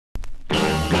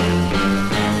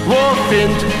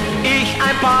find ich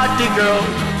ein Partygirl?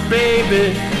 Baby,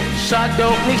 sag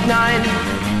doch nicht nein.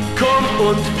 Komm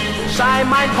und sei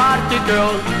mein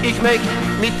Partygirl. Ich möchte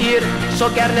mit dir so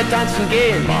gerne tanzen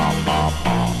gehen.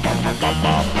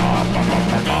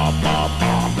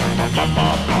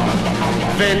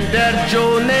 Wenn der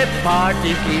Joe ne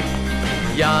Party gibt,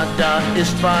 ja, da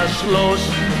ist was los.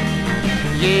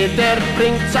 Jeder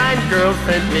bringt sein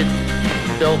Girlfriend mit,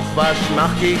 doch was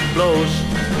mach ich bloß?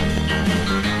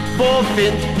 Wo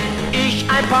find ich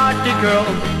ein Partygirl?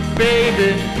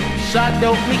 Baby, sag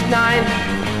doch nicht nein.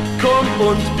 Komm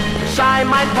und sei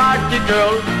mein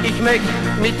Partygirl. Ich möchte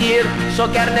mit dir so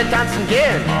gerne tanzen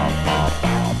gehen.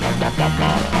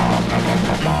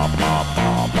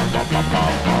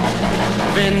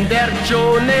 Wenn der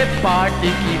Joe ne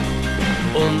Party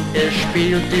gibt und es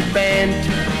spielt die Band,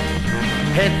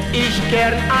 hätt ich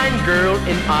gern ein Girl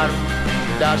im Arm,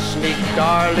 das mich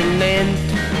Darling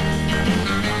nennt.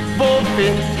 Wo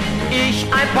find ich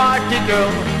ein Partygirl?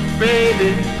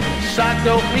 Baby, sag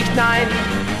doch nicht nein.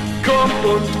 Komm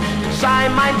und sei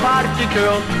mein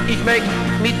Partygirl. Ich möchte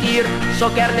mit dir so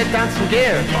gerne tanzen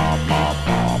gehen.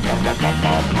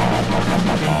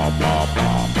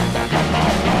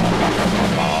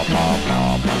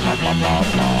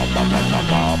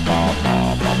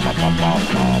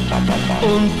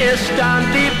 Und ist dann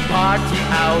die Party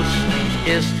aus,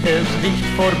 ist es nicht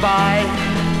vorbei,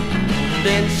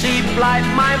 denn sie bleibt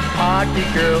mein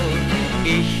Partygirl,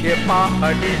 ich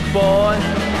Partyboy,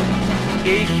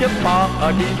 ich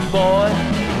Partyboy,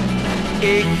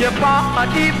 ich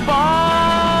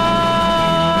Partyboy.